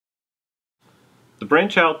The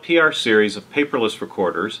Brainchild PR series of paperless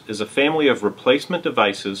recorders is a family of replacement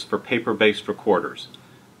devices for paper-based recorders.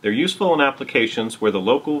 They're useful in applications where the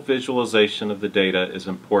local visualization of the data is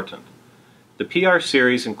important. The PR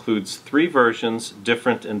series includes 3 versions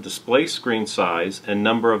different in display screen size and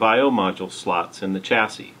number of I/O module slots in the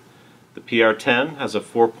chassis. The PR10 has a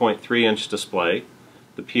 4.3-inch display,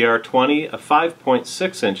 the PR20 a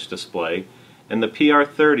 5.6-inch display, and the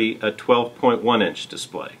PR30 a 12.1-inch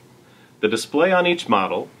display. The display on each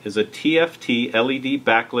model is a TFT LED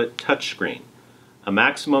backlit touchscreen. A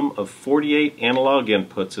maximum of 48 analog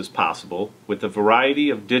inputs is possible, with a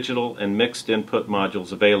variety of digital and mixed input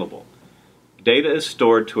modules available. Data is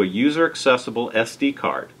stored to a user-accessible SD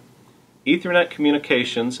card. Ethernet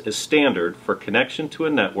communications is standard for connection to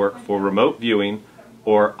a network for remote viewing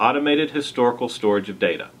or automated historical storage of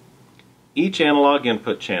data. Each analog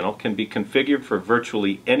input channel can be configured for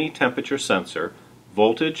virtually any temperature sensor,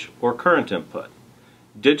 voltage, or current input.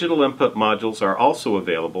 Digital input modules are also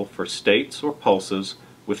available for states or pulses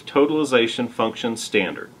with totalization function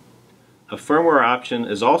standard. A firmware option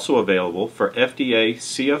is also available for FDA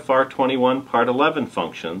CFR 21 Part 11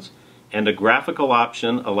 functions, and a graphical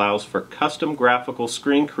option allows for custom graphical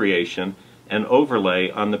screen creation and overlay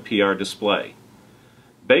on the PR display.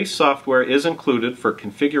 Base software is included for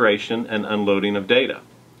configuration and unloading of data.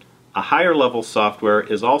 A higher level software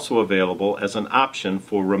is also available as an option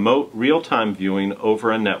for remote real-time viewing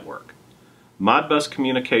over a network. Modbus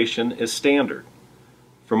communication is standard.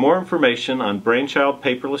 For more information on Brainchild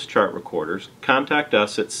Paperless Chart Recorders, contact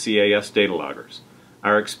us at CAS Data Loggers.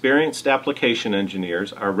 Our experienced application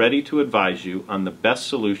engineers are ready to advise you on the best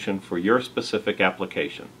solution for your specific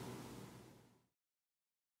application.